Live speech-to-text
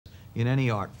in any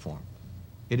art form.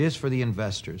 It is for the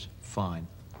investors, fine.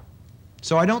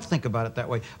 So I don't think about it that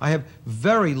way. I have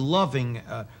very loving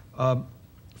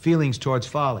feelings towards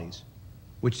Follies,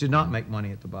 which did not make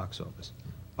money at the box office.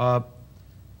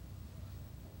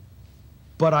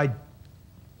 But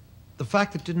the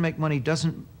fact that it didn't make money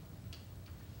doesn't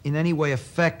in any way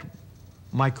affect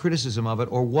my criticism of it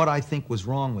or what I think was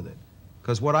wrong with it.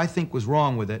 Because what I think was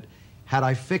wrong with it, had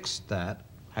I fixed that,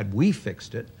 had we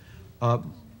fixed it,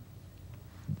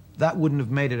 that wouldn't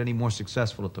have made it any more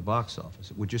successful at the box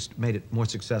office. It would just made it more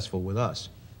successful with us.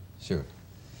 Sure.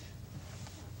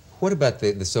 What about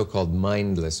the so-called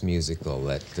mindless musical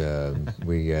that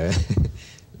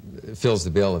fills the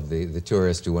bill of the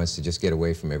tourist who wants to just get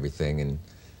away from everything?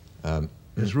 And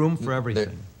there's room for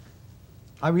everything.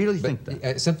 I really think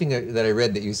that. Something that I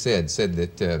read that you said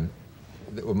that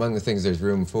among the things there's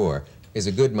room for is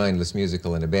a good mindless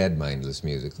musical and a bad mindless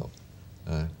musical.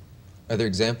 Are there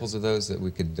examples of those that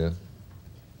we could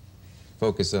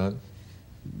focus on?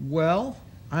 Well,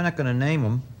 I'm not going to name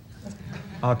them.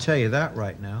 I'll tell you that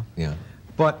right now. Yeah.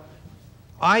 But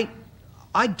I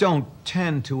don't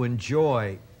tend to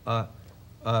enjoy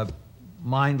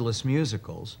mindless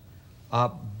musicals.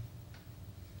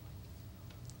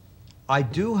 I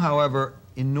do, however,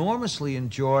 enormously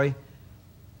enjoy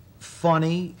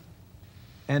funny,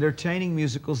 entertaining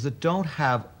musicals that don't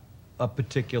have a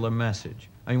particular message.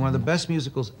 I mean, one of the best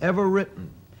musicals ever written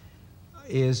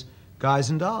is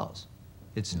Guys and Dolls.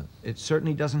 It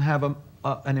certainly doesn't have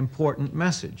an important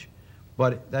message,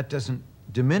 but that doesn't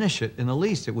diminish it in the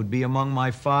least. It would be among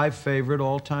my 5 favorite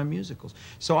all-time musicals.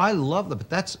 So I love them, but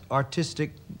that's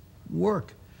artistic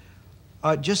work.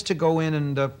 Just to go in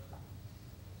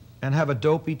and have a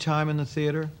dopey time in the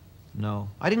theater? No.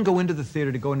 I didn't go into the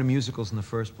theater to go into musicals in the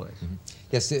first place. Mm-hmm.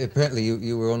 Yes, apparently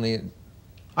you were only...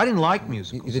 I didn't like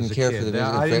musicals. You didn't care for the music?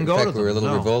 I didn't go to them. In fact, we were a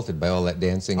little revolted by all that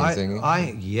dancing and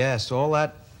singing? Yes, all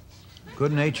that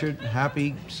good-natured,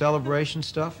 happy celebration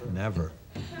stuff? Never.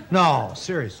 No,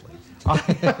 seriously.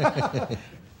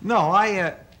 No,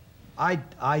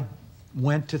 I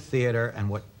went to theater, and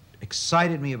what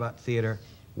excited me about theater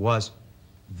was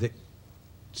the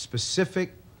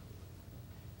specific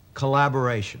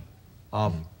collaboration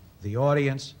of the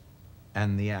audience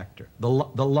and the actor, the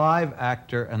live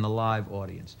actor and the live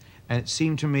audience. And it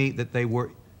seemed to me that they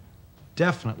were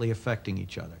definitely affecting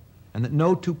each other, and that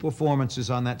no 2 performances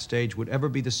on that stage would ever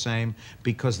be the same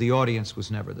because the audience was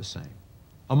never the same,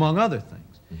 among other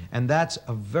things. And that's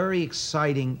a very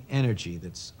exciting energy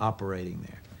that's operating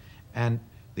there. And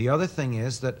the other thing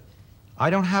is that I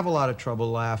don't have a lot of trouble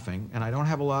laughing, and I don't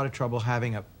have a lot of trouble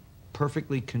having a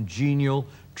perfectly congenial,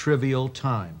 trivial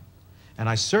time. And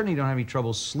I certainly don't have any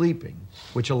trouble sleeping,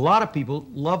 which a lot of people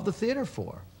love the theater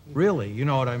for. Really, you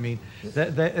know what I mean?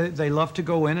 They love to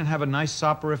go in and have a nice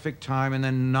soporific time and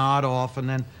then nod off and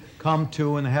then come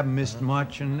to and they haven't missed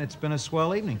much and it's been a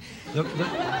swell evening.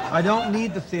 I don't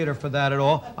need the theater for that at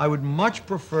all. I would much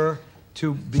prefer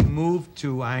to be moved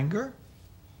to anger,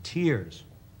 tears,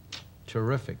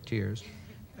 terrific tears.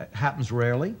 It happens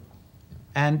rarely.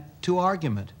 And to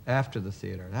argument after the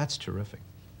theater. That's terrific.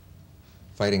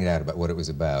 Fighting it out about what it was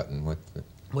about and what...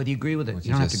 Well, do you agree with it?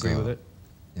 You don't have to agree with it.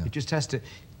 Yeah. It just has to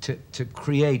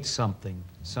create something,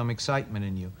 some excitement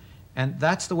in you. And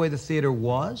that's the way the theater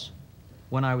was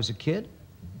when I was a kid.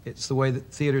 It's the way that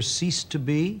theater ceased to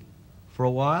be for a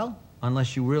while,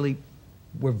 unless you really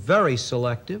were very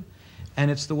selective. And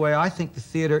it's the way I think the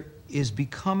theater is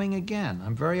becoming again.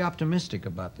 I'm very optimistic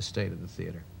about the state of the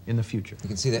theater in the future. You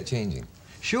can see that changing.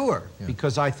 Sure, yeah.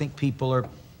 Because I think people are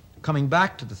coming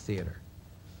back to the theater.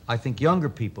 I think younger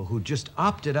people who just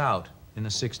opted out in the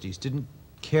 60s, didn't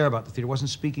care about the theater, wasn't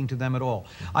speaking to them at all.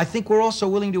 I think we're also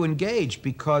willing to engage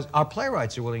because our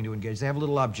playwrights are willing to engage. They have a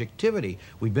little objectivity.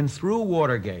 We've been through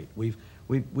Watergate. We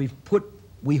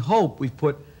hope we've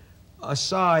put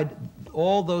aside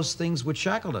all those things which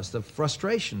shackled us, the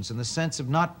frustrations and the sense of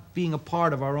not being a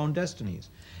part of our own destinies.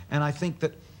 And I think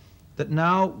that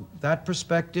now that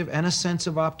perspective and a sense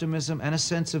of optimism and a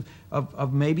sense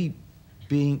of maybe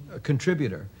being a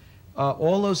contributor,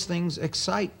 all those things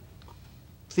excite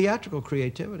theatrical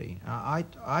creativity. I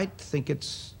think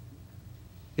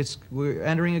we're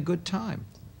entering a good time.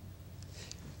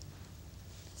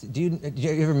 Did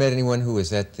you ever met anyone who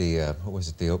was at the what was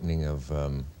it, the opening of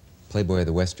Playboy of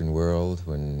the Western World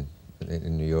in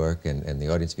New York, and the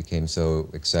audience became so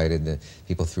excited that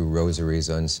people threw rosaries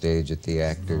on stage at the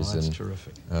actors that's and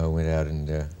terrific. Went out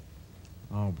and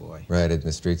oh boy, rioted in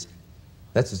the streets.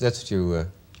 That's what you.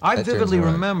 I vividly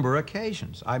remember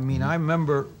occasions. I mean, I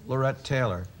remember Lorette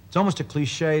Taylor. It's almost a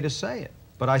cliche to say it,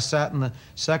 but I sat in the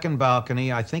second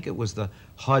balcony. I think it was the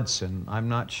Hudson. I'm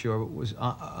not sure. It was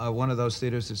one of those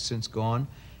theaters that's since gone.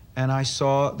 And I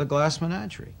saw The Glass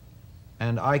Menagerie.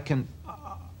 And I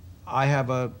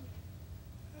have an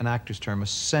actor's term, a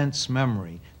sense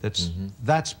memory that's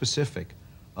that specific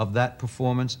of that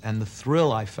performance and the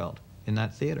thrill I felt in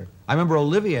that theater. I remember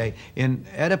Olivier in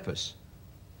Edifice.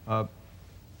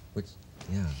 Which,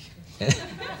 yeah.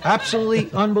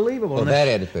 Absolutely unbelievable. Well, that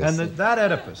Edifice. And that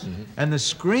Edifice. And the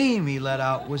scream he let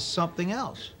out was something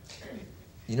else.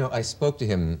 You know, I spoke to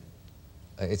him.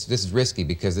 This is risky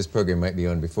because this program might be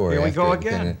on before. Here we go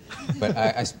again. But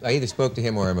I either spoke to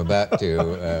him or I'm about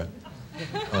to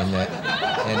on that.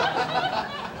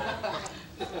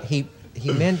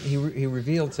 And he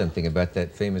revealed something about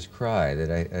that famous cry that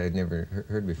I had never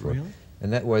heard before. Really?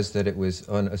 And that was that it was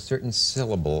on a certain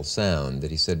syllable sound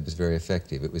that he said was very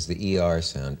effective. It was the ER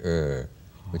sound,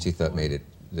 which he thought made it.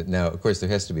 Now, of course, there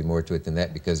has to be more to it than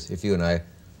that because if you and I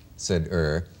said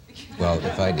well,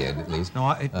 if I did, at least.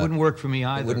 No, it wouldn't work for me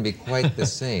either. It wouldn't be quite the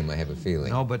same, I have a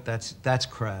feeling. No, but that's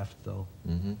craft, though.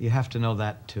 You have to know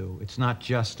that, too. It's not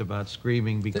just about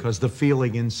screaming because the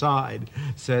feeling inside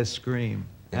says scream.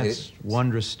 That's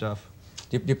wondrous stuff.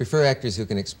 Do you prefer actors who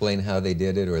can explain how they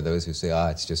did it or those who say,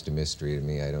 it's just a mystery to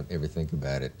me, I don't ever think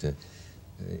about it?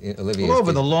 Olivier. Well,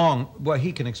 over the long, well,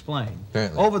 he can explain.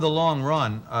 Apparently. Over the long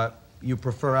run, you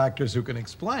prefer actors who can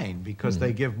explain because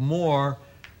they give more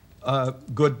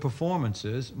good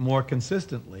performances more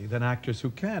consistently than actors who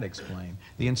can't explain.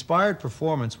 The inspired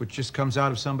performance, which just comes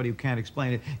out of somebody who can't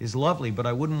explain it, is lovely, but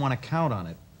I wouldn't want to count on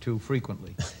it too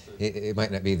frequently. It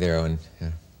might not be there on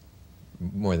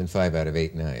more than 5 out of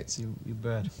 8 nights. You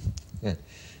bet. Yeah.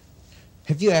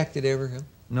 Have you acted ever, Hal?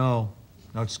 No.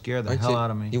 No, it scared the hell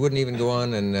out of me. You wouldn't even go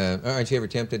on, and aren't you ever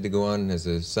tempted to go on as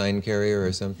a sign carrier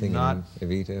or something? Not in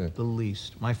Evita? the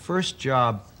least. My first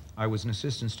job, I was an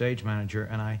assistant stage manager,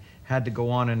 and I had to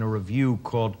go on in a review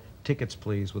called Tickets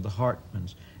Please with the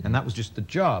Hartmans. And that was just the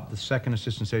job. The second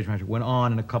assistant stage manager went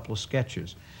on in a couple of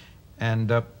sketches.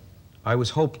 And I was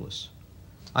hopeless.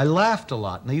 I laughed a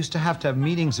lot, and they used to have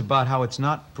meetings about how it's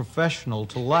not professional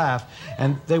to laugh.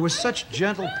 And they were such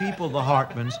gentle people, the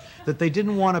Hartmans, that they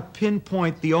didn't want to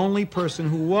pinpoint the only person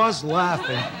who was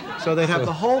laughing. So they'd have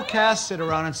the whole cast sit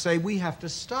around and say, we have to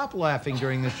stop laughing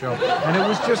during the show. And it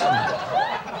was just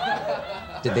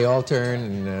me. Did they all turn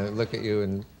and look at you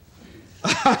and...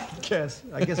 I guess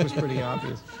it was pretty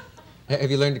obvious. Have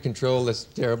you learned to control this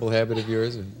terrible habit of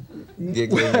yours of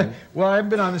giggling? Well, I haven't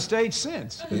been on the stage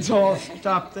since. It's all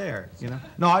stopped there, you know.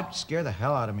 No, it'd scare the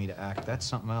hell out of me to act. That's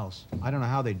something else. I don't know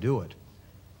how they do it.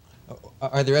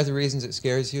 Are there other reasons it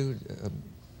scares you?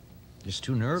 Just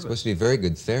too nervous. It's supposed to be very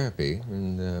good therapy,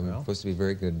 and supposed to be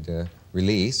very good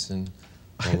release, and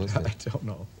all this. I don't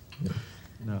know.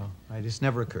 No, it just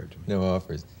never occurred to me. No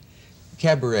offers.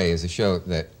 Cabaret is a show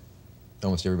that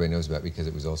almost everybody knows about because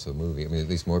it was also a movie. I mean, at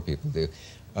least more people do.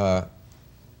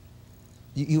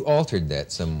 You altered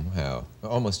that somehow,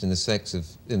 almost in the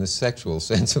sexual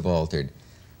sense of altered.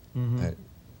 That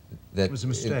it was a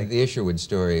mistake. The Isherwood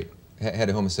story had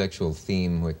a homosexual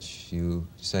theme, which you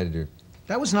decided to.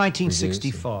 That was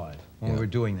 1965 when we were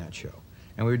doing that show,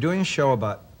 and we were doing a show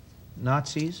about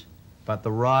Nazis, about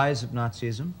the rise of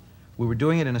Nazism. We were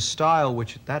doing it in a style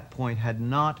which, at that point, had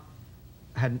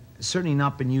certainly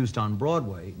not been used on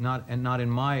Broadway, not in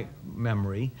my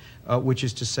memory, which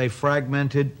is to say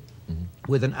fragmented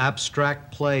with an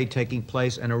abstract play taking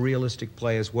place and a realistic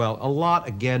play as well. A lot,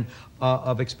 again,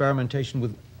 of experimentation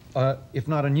with, if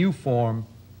not a new form,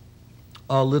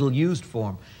 a little used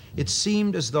form. It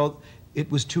seemed as though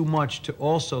it was too much to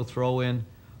also throw in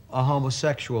a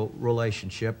homosexual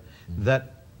relationship,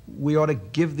 that we ought to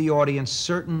give the audience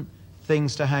certain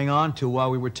things to hang on to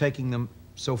while we were taking them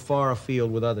so far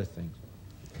afield with other things.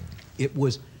 It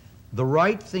was the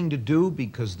right thing to do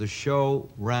because the show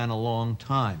ran a long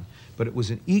time, but it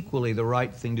was equally the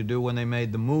right thing to do when they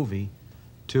made the movie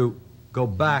to go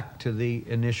back to the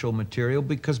initial material,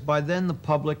 because by then the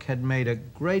public had made a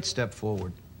great step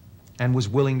forward and was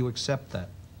willing to accept that.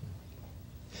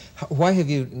 Why have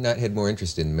you not had more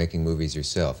interest in making movies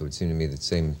yourself? It would seem to me that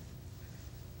same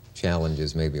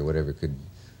challenges, maybe, or whatever,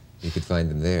 you could find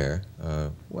them there.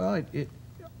 Well,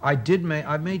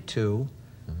 I made 2.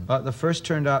 The first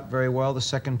turned out very well. The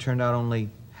second turned out only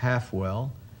half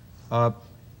well.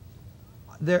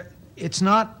 It's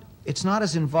not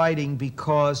as inviting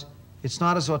because it's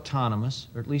not as autonomous,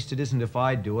 or at least it isn't if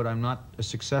I do it. I'm not a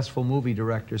successful movie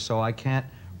director, so I can't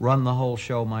run the whole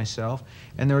show myself.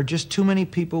 And there are just too many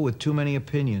people with too many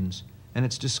opinions, and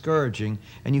it's discouraging.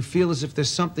 And you feel as if there's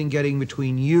something getting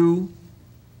between you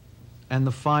and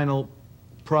the final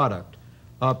product.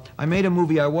 I made a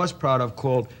movie I was proud of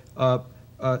called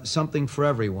Something for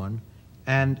Everyone,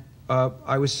 and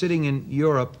I was sitting in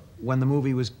Europe when the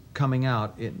movie was coming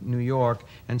out in New York,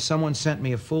 and someone sent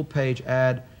me a full-page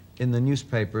ad in the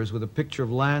newspapers with a picture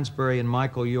of Lansbury and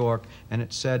Michael York, and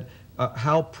it said,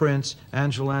 Hal Prince,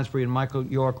 Angela Lansbury, and Michael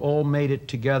York all made it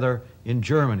together in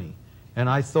Germany. And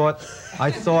I thought,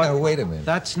 Oh, wait a minute.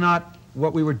 that's not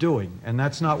what we were doing, and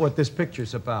that's not what this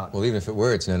picture's about. Well, even if it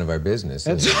were, it's none of our business.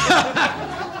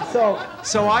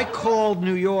 So I called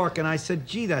New York and I said,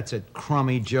 gee, that's a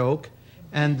crummy joke.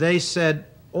 And they said,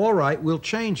 all right, we'll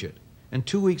change it. And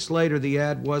 2 weeks later, the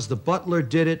ad was, the butler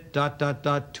did it, ...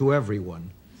 to everyone.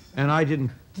 And I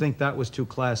didn't think that was too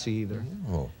classy either.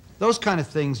 Oh. Those kind of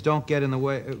things don't get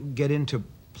into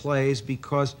plays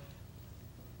because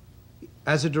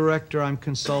as a director, I'm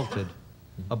consulted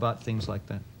about things like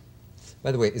that.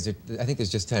 By the way, I think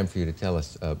it's just time for you to tell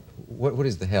us, what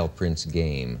is the Hal Prince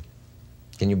game?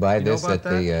 Can you buy this at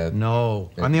the...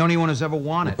 no, I'm the only one who's ever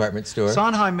won it. Department store?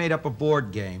 Sondheim made up a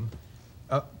board game,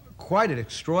 quite an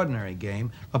extraordinary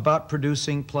game, about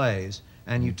producing plays.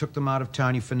 And you took them out of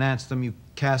town, you financed them, you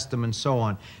cast them, and so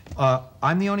on.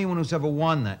 I'm the only one who's ever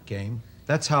won that game.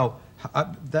 That's how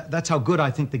good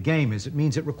I think the game is. It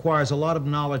means it requires a lot of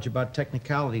knowledge about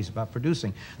technicalities, about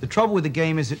producing. The trouble with the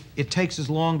game is it takes as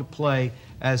long to play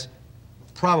as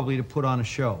probably to put on a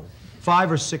show.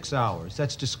 5 or 6 hours.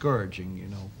 That's discouraging, you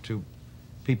know, to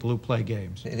people who play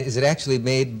games. Is it actually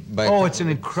made by... Oh, it's an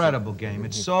incredible game.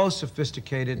 It's so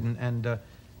sophisticated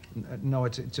no,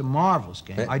 it's a marvelous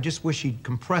game. I just wish he'd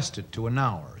compressed it to an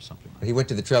hour or something like that. He went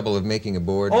to the trouble of making a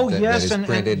board that is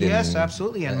printed. Yes,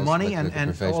 absolutely, and money like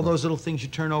and all those little things you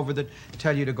turn over that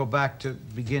tell you to go back to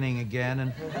beginning again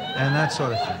and that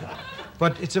sort of thing.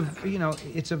 But it's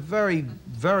a very,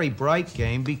 very bright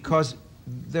game because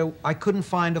I couldn't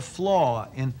find a flaw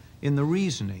in the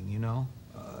reasoning, you know.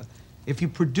 If you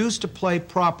produced a play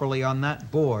properly on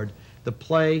that board, the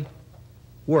play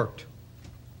worked.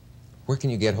 Where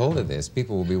can you get hold of this?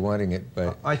 People will be wanting it,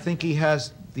 but... I think he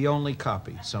has the only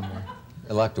copy somewhere.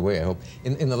 Locked away, I hope.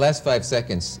 In the last 5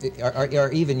 seconds,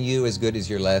 are even you as good as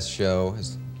your last show?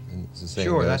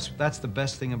 Sure, that's the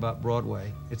best thing about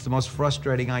Broadway. It's the most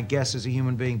frustrating, I guess, as a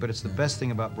human being, but it's the best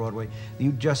thing about Broadway.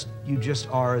 You just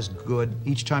are as good.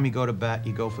 Each time you go to bat,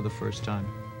 you go for the first time.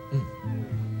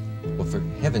 Well, for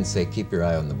heaven's sake, keep your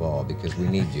eye on the ball, because we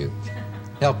need you.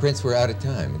 Hal Prince, we're out of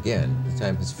time. Again, the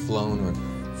time has flown or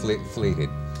fleeted.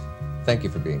 Thank you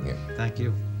for being here. Thank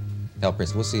you. Hal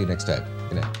Prince, we'll see you next time.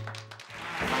 Good night.